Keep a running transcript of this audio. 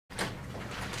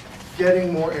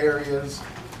getting more areas.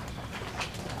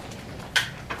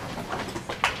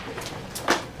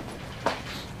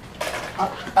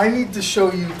 I need to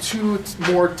show you two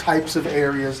more types of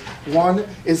areas. One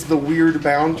is the weird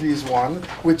boundaries one,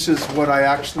 which is what I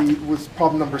actually was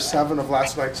problem number 7 of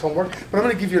last night's homework. But I'm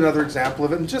going to give you another example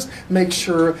of it and just make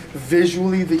sure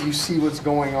visually that you see what's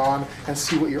going on and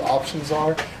see what your options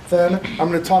are. Then I'm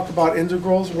going to talk about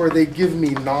integrals where they give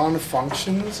me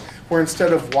non-functions, where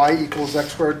instead of y equals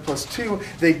x squared plus 2,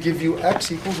 they give you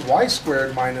x equals y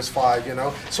squared minus 5, you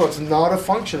know? So it's not a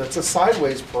function, it's a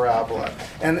sideways parabola.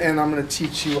 And I'm going to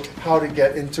teach you how to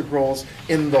get integrals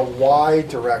in the y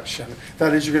direction.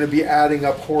 That is, you're going to be adding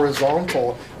up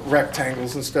horizontal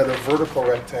rectangles instead of vertical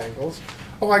rectangles.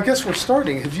 Oh, I guess we're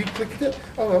starting. Have you clicked it?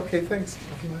 Oh, okay, thanks.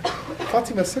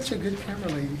 Fatima's such a good camera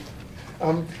lady.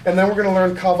 And then we're going to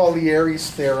learn Cavalieri's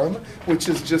theorem, which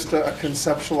is just a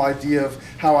conceptual idea of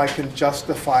how I can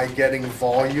justify getting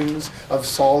volumes of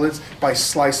solids by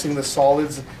slicing the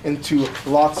solids into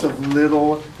lots of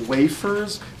little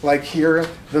wafers. Like here,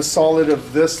 the solid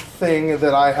of this thing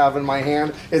that I have in my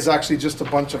hand is actually just a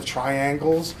bunch of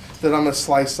triangles that I'm going to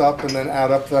slice up and then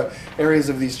add up the areas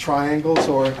of these triangles.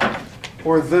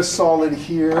 Or this solid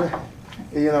here,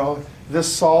 you know, this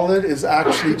solid is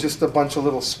actually just a bunch of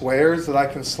little squares that I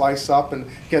can slice up and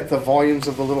get the volumes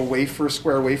of the little wafers,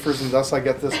 square wafers, and thus I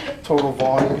get this total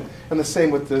volume. And the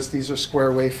same with this, these are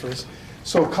square wafers.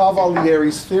 So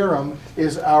Cavalieri's theorem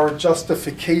is our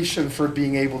justification for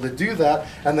being able to do that.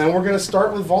 And then we're going to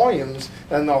start with volumes.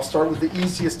 And I'll start with the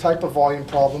easiest type of volume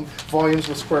problem, volumes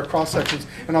with square cross-sections.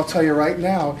 And I'll tell you right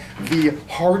now, the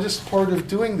hardest part of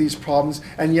doing these problems,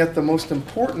 and yet the most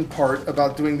important part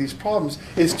about doing these problems,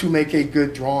 is to make a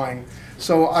good drawing.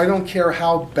 So I don't care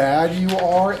how bad you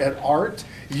are at art,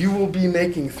 you will be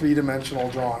making three-dimensional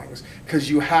drawings because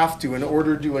you have to. In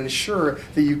order to ensure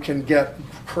that you can get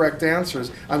correct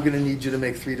answers, I'm going to need you to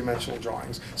make three-dimensional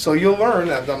drawings. So you'll learn,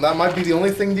 that might be the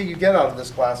only thing that you get out of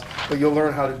this class, but you'll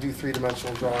learn how to do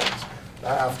three-dimensional drawings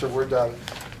after we're done.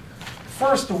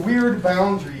 First, weird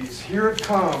boundaries. Here it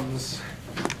comes.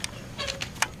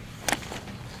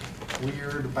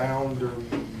 Weird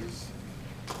boundaries.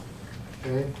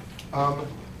 Okay.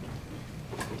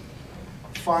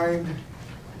 Find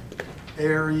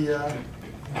area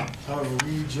of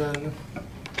region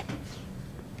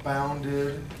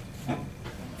bounded.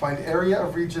 Find area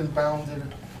of region bounded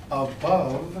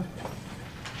above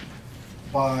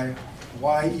by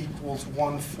y equals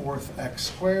 1/4 x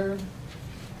squared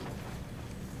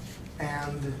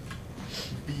and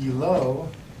below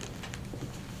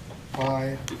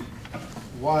by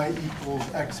y equals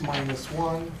x minus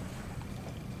 1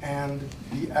 and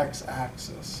the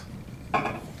x-axis.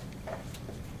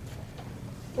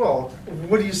 Well,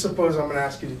 what do you suppose I'm going to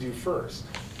ask you to do first?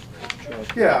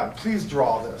 Yeah, please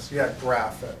draw this. Yeah,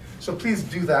 graph it. So please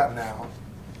do that now.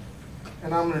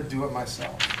 And I'm going to do it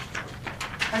myself.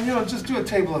 And you know, just do a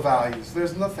table of values.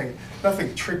 There's nothing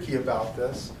tricky about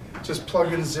this. Just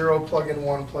plug in 0, plug in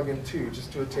 1, plug in 2.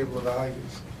 Just do a table of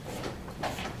values.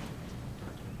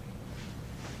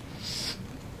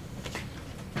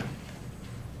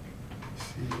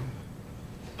 See,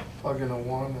 plug in a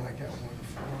 1 and I get 1,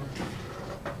 4.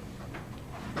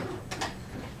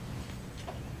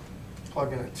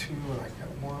 Plug in a 2 and I get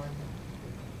 1.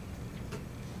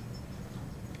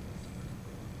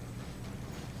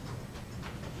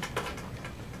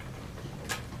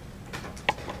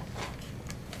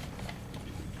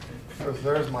 So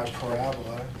there's my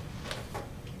parabola.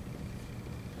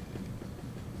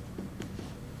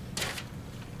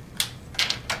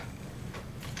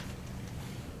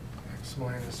 X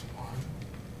minus 1.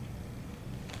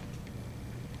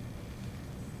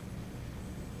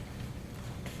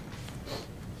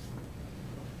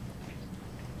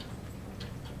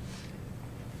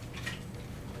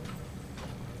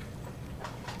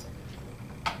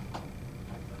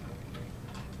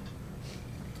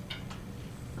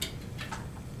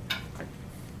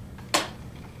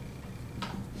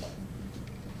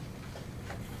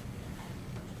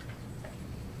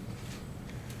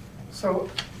 So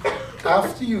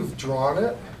after you've drawn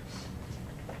it,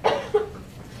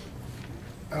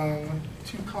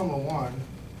 2 comma 1,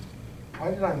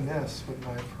 why did I miss with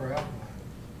my parabola?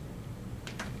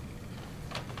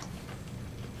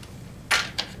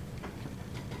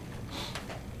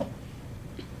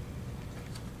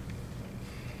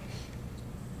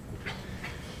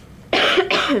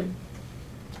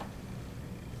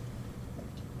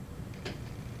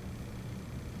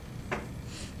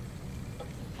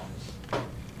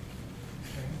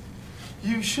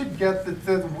 You should get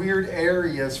the weird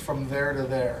areas from there to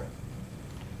there.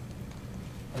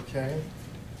 Okay?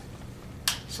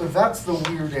 So that's the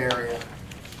weird area.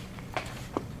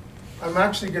 I'm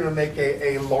actually going to make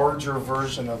a larger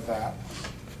version of that.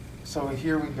 So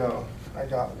here we go. I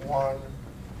got 1,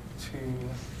 2,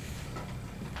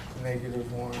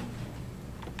 -1,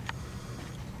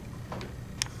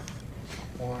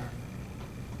 1.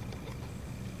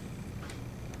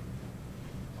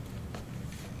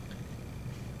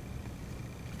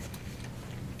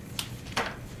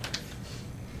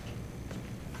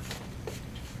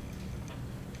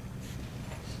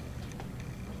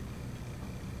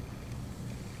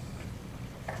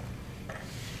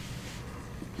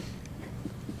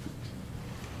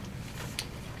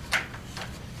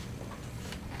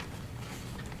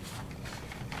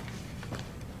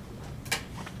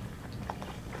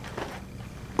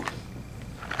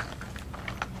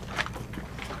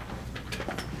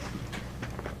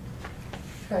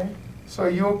 Okay, so are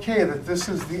you okay that this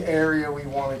is the area we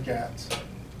want to get?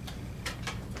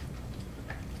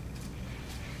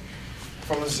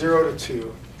 From 0 to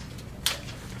 2.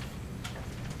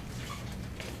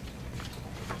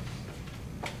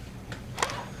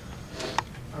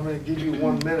 I'm going to give you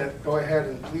 1 minute. Go ahead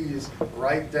and please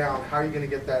write down how you're going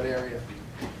to get that area.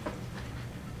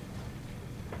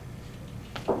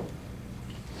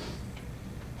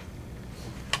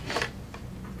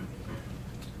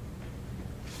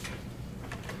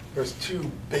 There's 2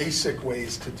 basic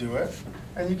ways to do it,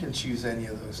 and you can choose any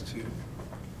of those 2. Let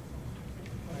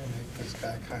me make this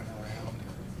guy kind of round.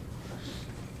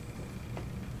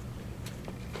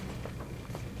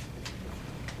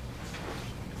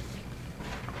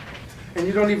 And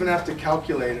you don't even have to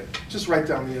calculate it. Just write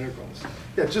down the integrals.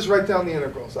 Yeah, just write down the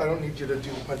integrals. I don't need you to do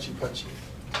punchy.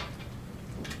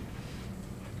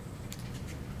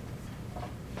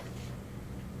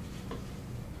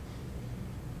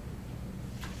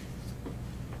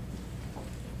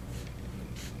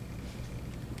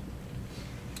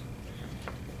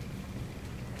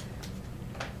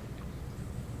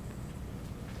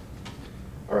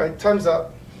 All right, time's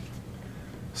up.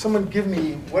 Someone give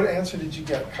me, what answer did you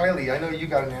get? Kylie, I know you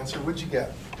got an answer. What'd you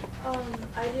get?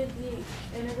 I did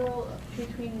the integral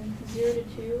between 0 to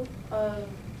 2 of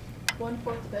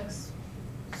 1/4 of x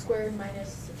squared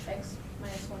minus x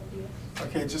minus 1 dx.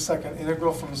 Okay, just a second.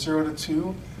 Integral from 0 to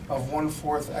 2 of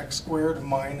 1/4 x squared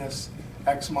minus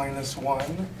x minus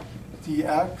 1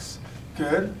 dx.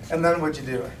 Good. And then what'd you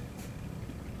do?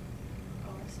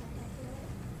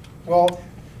 Well,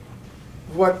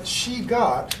 what she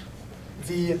got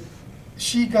the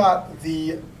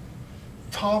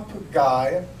top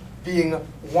guy being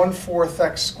 1/4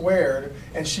 x squared,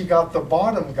 and she got the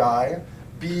bottom guy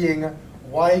being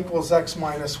y equals x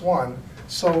minus 1.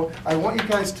 So I want you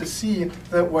guys to see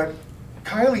that what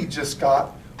Kylie just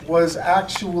got was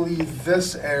actually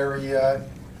this area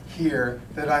here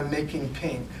that I'm making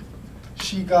pink.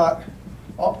 She got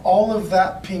all of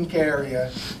that pink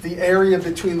area, the area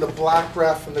between the black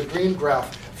graph and the green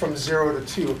graph, from 0 to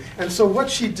 2. And so what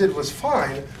she did was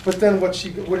fine, but then what is she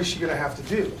going to have to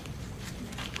do?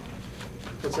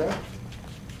 What's that?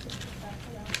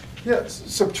 Yes,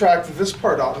 subtract this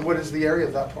part out. And what is the area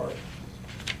of that part?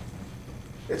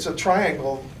 It's a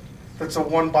triangle that's a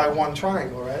 1 by 1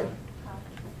 triangle, right?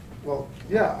 Well,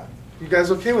 yeah. You guys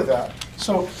okay with that?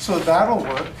 So that'll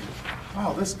work.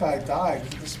 Wow, this guy died.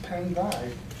 This pen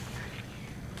died.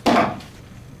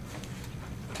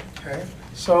 Okay,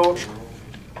 so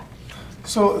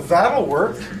that'll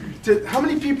work. How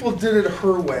many people did it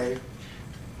her way?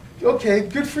 Okay,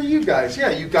 good for you guys.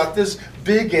 Yeah, you got this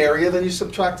big area, then you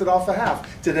subtracted off a half.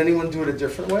 Did anyone do it a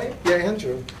different way? Yeah,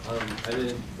 Andrew. I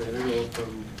did the integral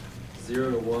from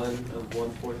 0 to 1 of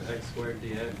 1/4 x squared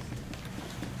dx.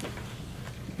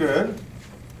 Good.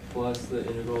 Plus the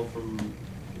integral from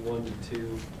 1 to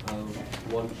 2 of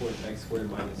 1/4 x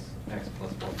squared minus x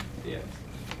plus 1 dx.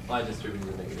 I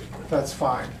distributed the negative. That's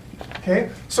fine. Okay,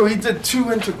 so he did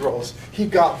 2 integrals. He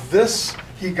got this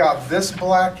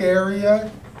black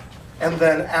area, and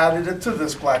then added it to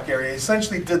this black area. He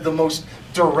essentially did the most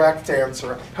direct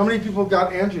answer. How many people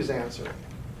got Andrew's answer?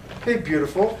 Okay,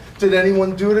 beautiful. Did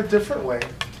anyone do it a different way?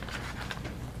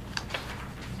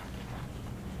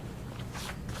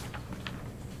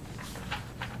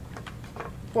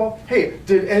 Well, hey,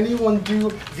 did anyone do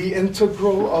the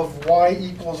integral of y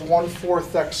equals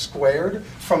 1/4 x squared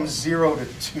from 0 to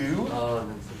 2? Oh,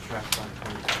 and then subtract by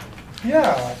 20.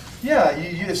 Yeah.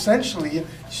 You essentially,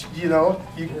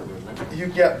 you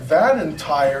get that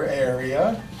entire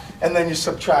area, and then you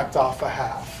subtract off a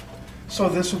half. So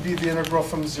this would be the integral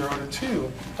from 0 to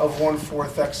 2 of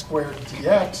 1/4 x squared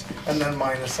dx, and then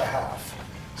minus a half.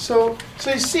 So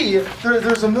you see,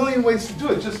 there's a million ways to do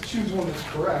it. Just choose one that's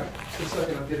correct. Just a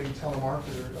second, I'm getting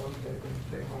telemarketer. Okay,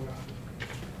 hang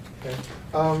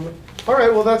on. Okay. All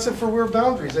right, well, that's it for weird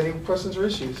boundaries. Any questions or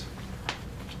issues?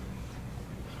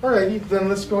 All righty, then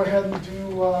let's go ahead and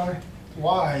do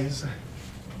Y's.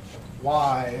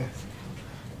 Y.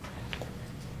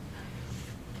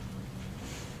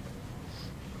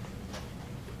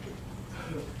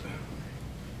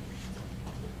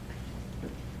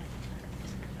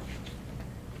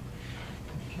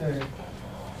 Okay.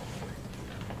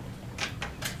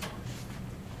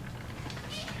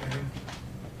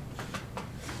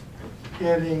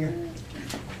 Getting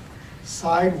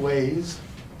sideways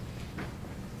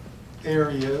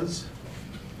areas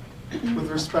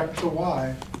with respect to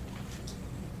y.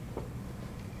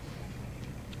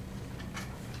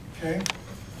 Okay?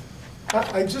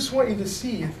 I just want you to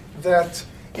see that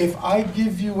if I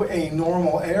give you a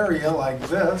normal area like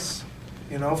this,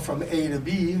 you know, from A to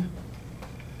B,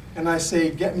 and I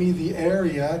say, get me the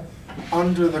area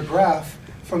under the graph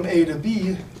from A to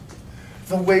B,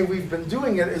 the way we've been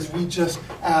doing it is we just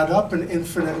add up an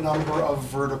infinite number of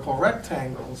vertical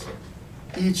rectangles.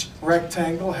 Each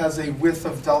rectangle has a width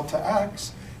of delta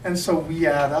x, and so we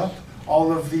add up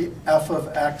all of the f of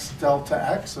x delta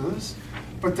x's,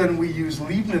 but then we use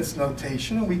Leibniz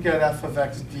notation, and we get f of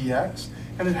x dx,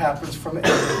 and it happens from A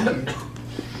to B.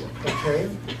 Okay?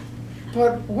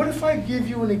 But what if I give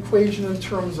you an equation in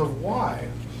terms of y?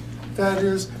 That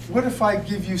is, what if I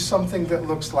give you something that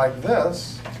looks like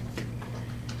this,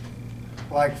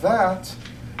 like that,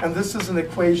 and this is an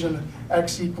equation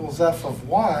x equals f of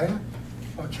y,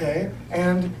 okay,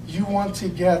 and you want to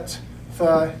get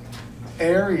the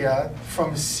area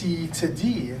from C to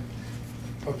D,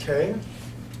 okay?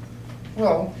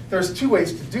 Well, there's two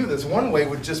ways to do this. One way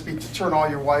would just be to turn all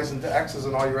your y's into x's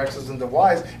and all your x's into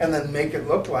y's and then make it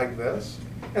look like this,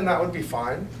 and that would be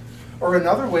fine. Or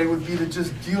another way would be to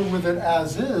just deal with it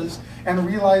as is and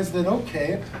realize that,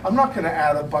 okay, I'm not going to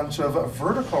add a bunch of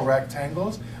vertical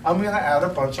rectangles. I'm going to add a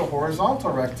bunch of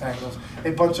horizontal rectangles.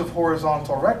 A bunch of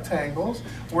horizontal rectangles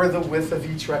where the width of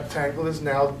each rectangle is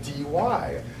now dy,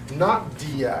 not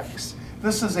dx.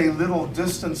 This is a little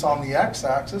distance on the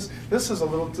x-axis. This is a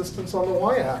little distance on the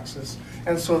y-axis.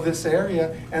 And so this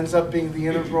area ends up being the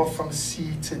integral from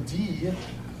C to D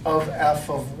of f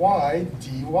of y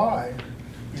dy.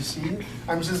 You see?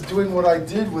 I'm just doing what I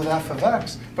did with f of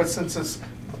x, but since it's,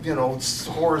 you know, it's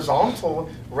horizontal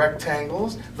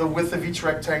rectangles, the width of each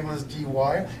rectangle is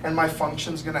dy, and my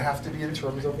function's going to have to be in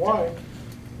terms of y.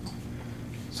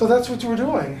 So that's what we're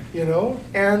doing, you know?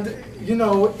 And, you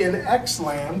know, in X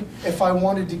land, if I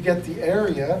wanted to get the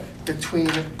area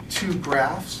between two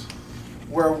graphs,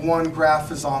 where one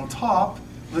graph is on top,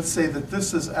 let's say that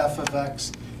this is f of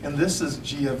x and this is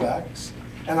g of x,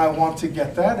 and I want to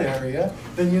get that area,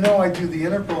 then you know I do the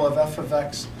integral of f of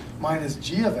x minus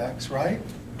g of x, right?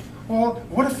 Well,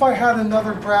 what if I had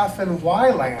another graph in y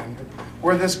land,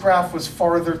 where this graph was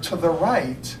farther to the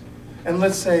right? And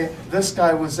let's say this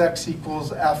guy was x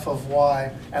equals f of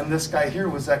y, and this guy here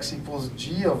was x equals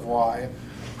g of y.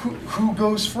 Who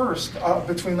goes first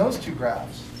between those two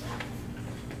graphs?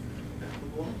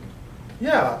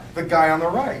 Yeah, the guy on the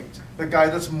right, the guy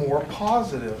that's more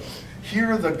positive.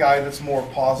 Here, the guy that's more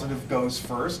positive goes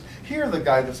first. Here, the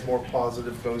guy that's more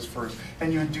positive goes first.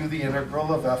 And you do the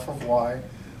integral of f of y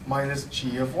minus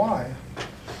g of y,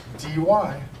 dy.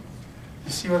 You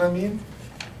see what I mean?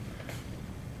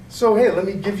 So hey, let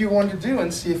me give you one to do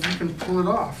and see if you can pull it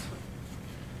off.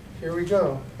 Here we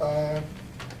go.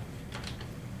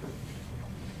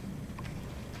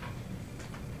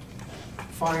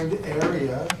 Find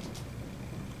area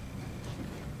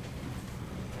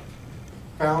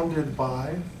bounded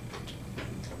by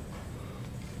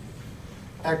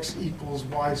x equals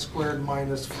y squared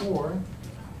minus 4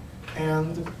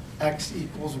 and x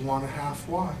equals 1/2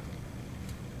 y.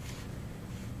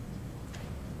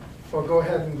 Well, go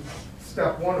ahead and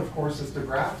step one, of course, is to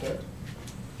graph it.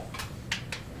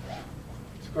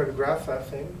 Let's go ahead and graph that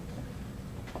thing.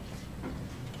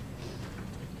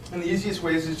 And the easiest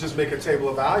way is just make a table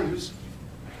of values.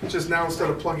 Just now, instead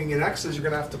of plugging in x's, you're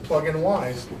going to have to plug in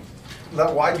y's.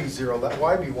 Let y be 0, let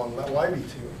y be 1, let y be 2.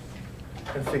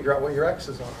 And figure out what your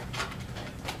x's are.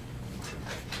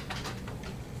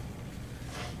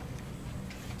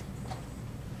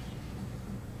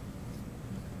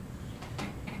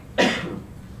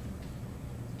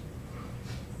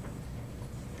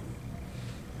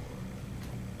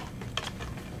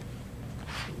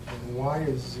 Y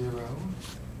is 0.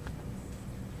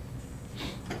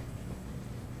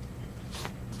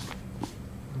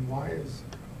 And y is,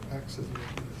 x is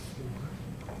negative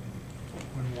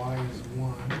 4. when y is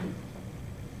 1,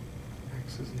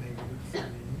 x is negative 3.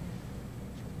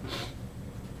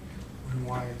 When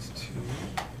y is 2,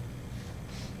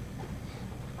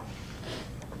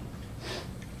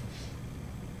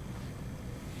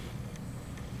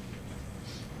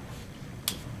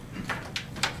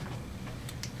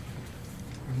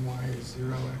 when y is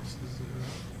 0, x is 0.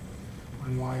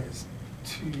 When y is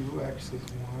 2, x is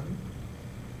 1.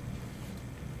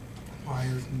 Y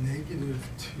is negative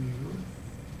 2.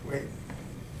 Wait.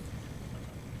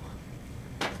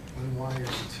 When y is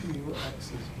 2,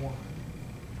 x is 1.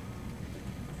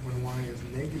 When y is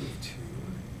negative 2,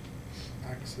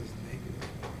 x is negative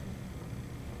 1.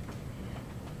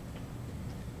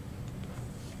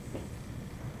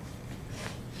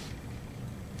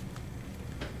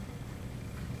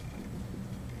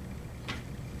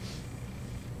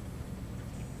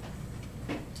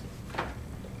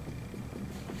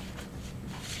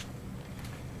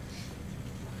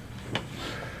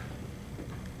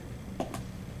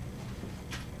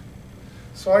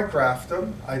 So I graphed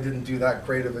them. I didn't do that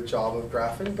great of a job of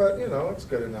graphing, but you know, it's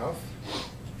good enough.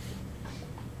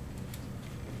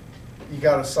 You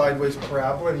got a sideways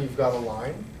parabola and you've got a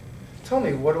line. Tell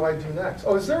me, what do I do next?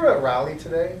 Oh, is there a rally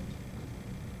today?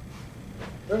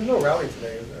 There's no rally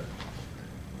today, is there?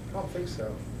 I don't think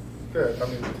so. Good. I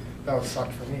mean, that would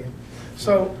suck for me.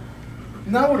 So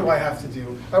now what do I have to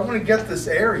do? I want to get this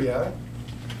area.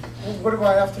 Well, what do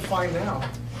I have to find now?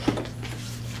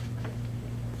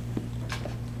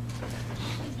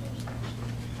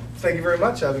 Thank you very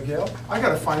much, Abigail. I got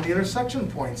to find the intersection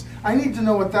points. I need to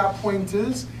know what that point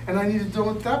is, and I need to know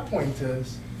what that point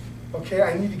is. Okay,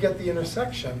 I need to get the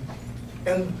intersection.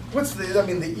 And what's the, I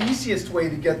mean, the easiest way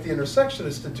to get the intersection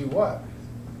is to do what?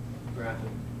 Graph it.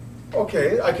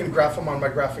 Okay, I can graph them on my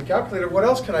graphing calculator. What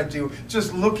else can I do?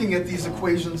 Just looking at these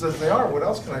equations as they are, what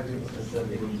else can I do?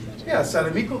 Yeah, set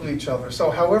them equal to each other.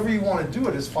 So however you want to do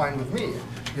it is fine with me,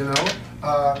 you know?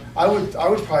 I would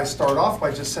probably start off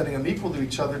by just setting them equal to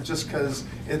each other just because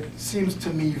it seems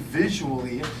to me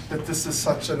visually that this is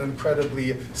such an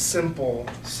incredibly simple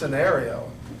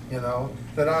scenario, you know,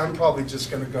 that I'm probably just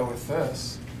going to go with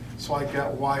this. So I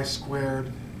get y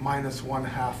squared minus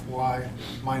 1/2 y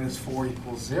minus 4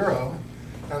 equals 0.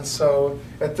 And so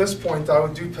at this point I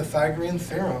would do Pythagorean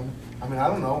theorem. I mean, I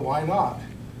don't know, why not?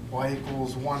 Y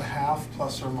equals 1/2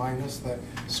 plus or minus the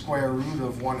square root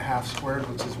of 1/2 squared,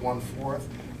 which is 1/4,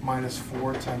 minus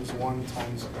 4 times 1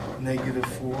 times negative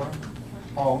 4,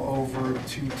 all over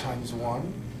 2 times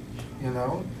 1, you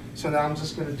know? So now I'm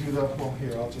just going to do the, well,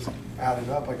 here, I'll just add it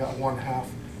up. I got 1/2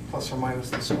 plus or minus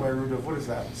the square root of, what is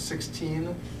that,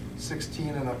 16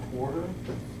 1/4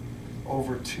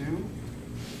 over 2.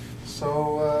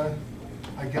 So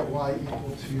I get y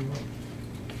equal to,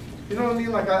 you know what I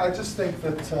mean? Like I just think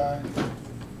that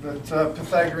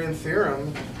Pythagorean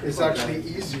theorem is actually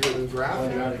easier than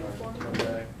graphing.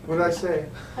 What did I say?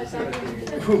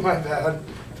 Oh, my bad.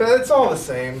 It's all the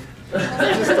same.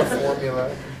 It's just a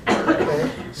formula. Okay,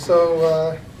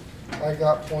 so I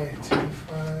got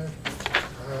 0.25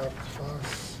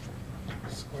 plus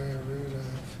square root of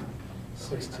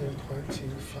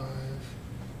 16.25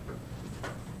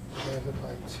 divided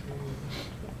by 2.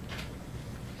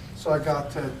 So I got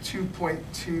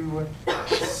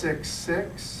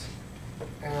 2.266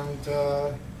 and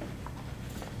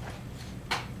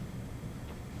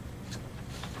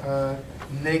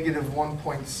negative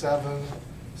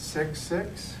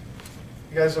 1.766.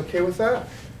 You guys okay with that?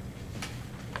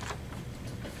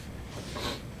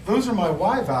 Those are my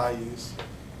y values,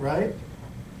 right?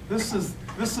 This is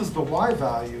the y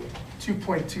value,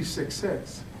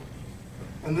 2.266.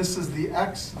 And this is the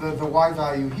x, the y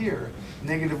value here,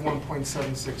 negative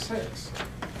 1.766.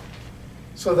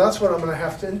 So that's what I'm going to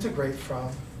have to integrate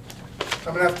from.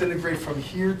 I'm going to have to integrate from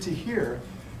here to here.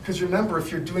 Because remember,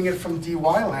 if you're doing it from dy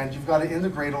land, you've got to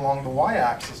integrate along the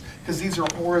y-axis. Because these are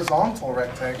horizontal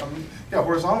rectangles. Yeah,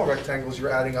 horizontal rectangles you're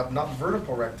adding up, not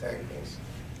vertical rectangles.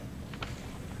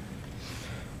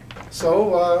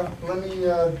 So let me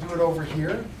do it over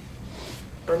here.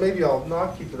 Or maybe I'll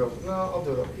not keep it over. No, I'll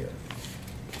do it over here.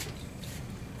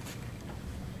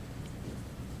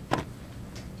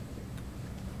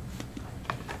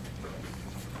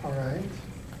 All right.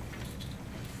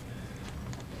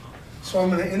 So I'm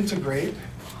going to integrate.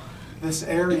 This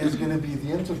area is going to be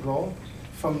the integral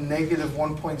from negative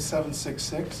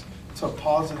 1.766 to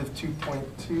positive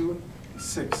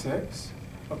 2.266.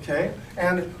 Okay?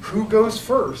 And who goes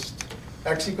first?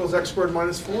 X equals x squared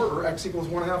minus 4 or x equals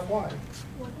 1/2 y?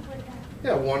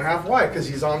 Yeah, 1/2 y, because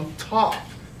he's on top,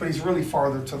 but he's really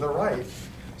farther to the right.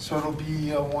 So it'll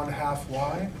be 1/2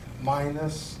 y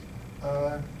minus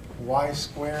y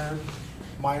squared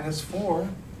minus 4.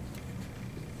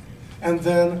 And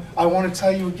then I want to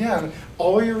tell you again,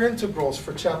 all your integrals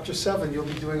for chapter 7 you'll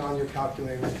be doing on your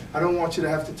calculator. I don't want you to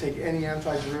have to take any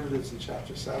antiderivatives in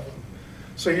chapter 7.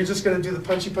 So you're just going to do the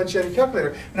punchy on your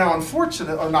calculator. Now,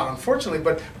 not unfortunately,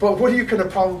 but what are you going to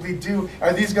probably do?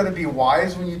 Are these going to be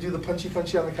y's when you do the punchy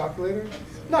on the calculator?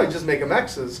 No, you just make them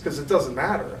x's because it doesn't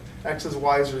matter. X's,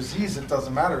 y's, or z's, it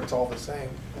doesn't matter. It's all the same.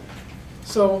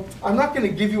 So I'm not going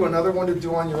to give you another one to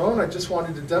do on your own. I just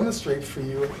wanted to demonstrate for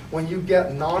you when you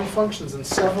get non-functions in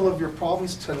several of your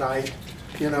problems tonight,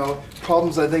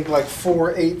 problems I think like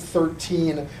 4, 8,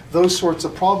 13, those sorts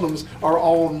of problems are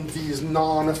all these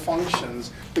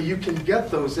non-functions. But you can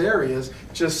get those areas,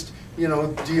 just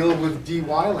deal with dy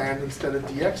land instead of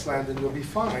dx land and you'll be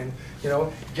fine.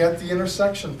 Get the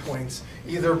intersection points,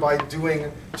 either by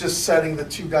just setting the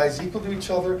two guys equal to each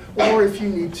other, or if you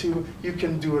need to, you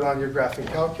can do it on your graphing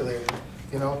calculator.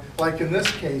 Like in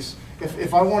this case,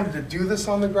 if I wanted to do this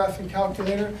on the graphing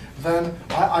calculator, then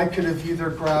I could have either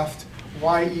graphed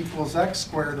y equals x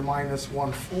squared minus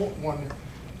 1/2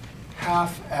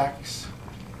 x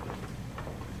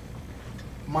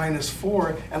minus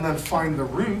 4, and then find the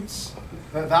roots.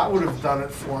 That would have done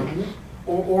it for me.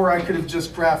 Or I could have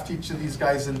just graphed each of these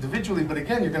guys individually, but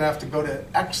again, you're going to have to go to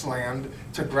x land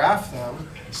to graph them.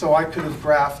 So I could have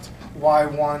graphed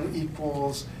y1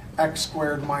 equals x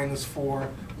squared minus 4,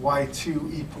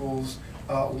 y2 equals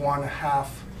 1/2,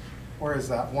 where is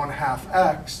that, 1/2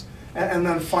 x, and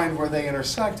then find where they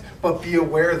intersect. But be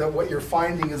aware that what you're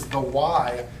finding is the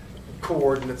y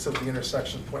coordinates of the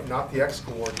intersection point, not the x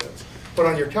coordinates. But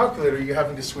on your calculator, you're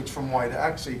having to switch from y to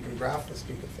x so you can graph the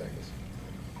stupid things.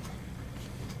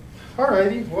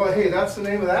 Alrighty, well, hey, that's the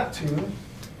name of that tune.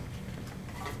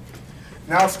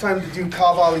 Now it's time to do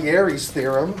Cavalieri's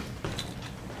theorem.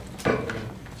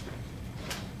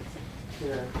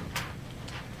 Here.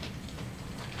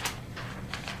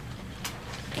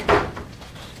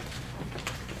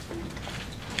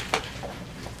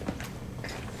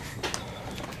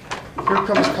 Here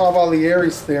comes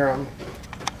Cavalieri's theorem.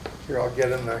 Here, I'll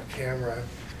get in that camera.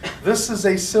 This is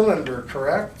a cylinder,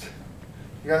 correct?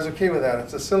 You guys okay with that?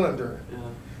 It's a cylinder.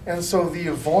 Yeah. And so the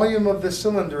volume of the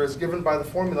cylinder is given by the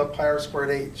formula pi r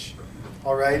squared h.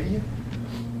 Alrighty?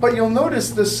 But you'll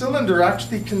notice the cylinder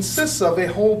actually consists of a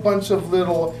whole bunch of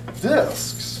little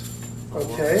discs.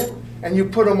 Okay? And you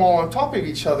put them all on top of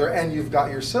each other and you've got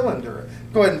your cylinder.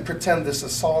 Go ahead and pretend this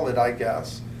is solid, I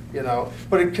guess.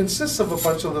 But it consists of a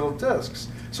bunch of little discs.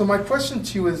 So my question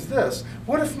to you is this.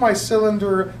 What if my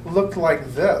cylinder looked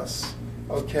like this?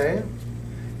 Okay?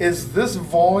 Is this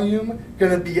volume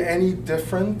going to be any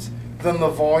different than the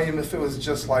volume if it was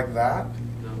just like that?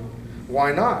 No.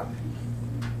 Why not?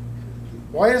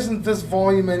 Why isn't this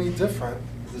volume any different?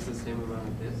 Is this the same amount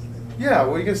of discs? Yeah,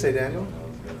 what are you going to say, Daniel? I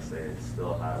was going to say it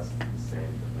still has the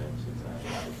same dimensions as it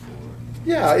had before.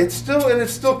 Yeah, it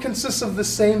still consists of the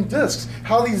same discs.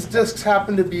 How these discs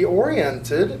happen to be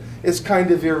oriented is kind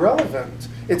of irrelevant.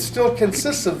 It still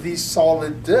consists of these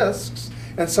solid discs.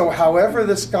 And so however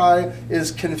this guy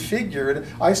is configured,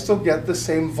 I still get the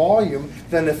same volume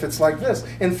than if it's like this.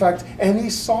 In fact, any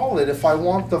solid, if I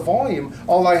want the volume,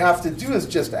 all I have to do is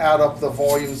just add up the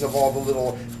volumes of all the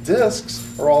little discs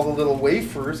or all the little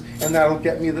wafers, and that'll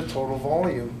get me the total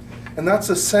volume. And that's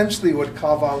essentially what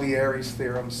Cavalieri's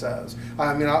theorem says.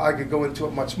 I mean, I could go into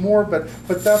it much more, but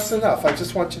that's enough. I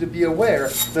just want you to be aware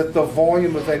that the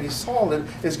volume of any solid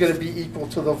is going to be equal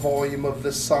to the volume of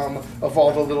the sum of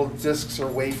all the little discs or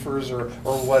wafers or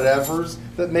whatevers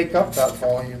that make up that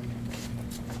volume.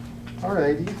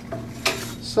 Alrighty.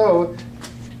 So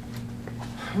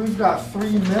we've got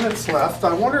 3 minutes left.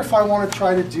 I wonder if I want to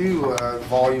try to do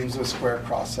volumes with square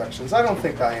cross sections. I don't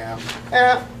think I am.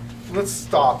 Let's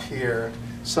stop here.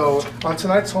 So on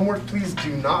tonight's homework, please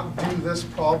do not do this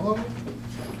problem.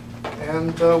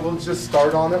 And we'll just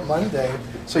start on it Monday.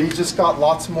 So you just got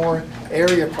lots more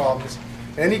area problems.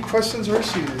 Any questions or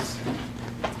issues?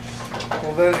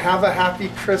 Well then, have a happy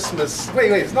Christmas.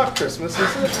 Wait, it's not Christmas,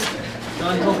 is it?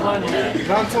 Not until final.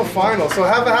 Not until final. So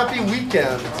have a happy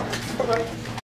weekend.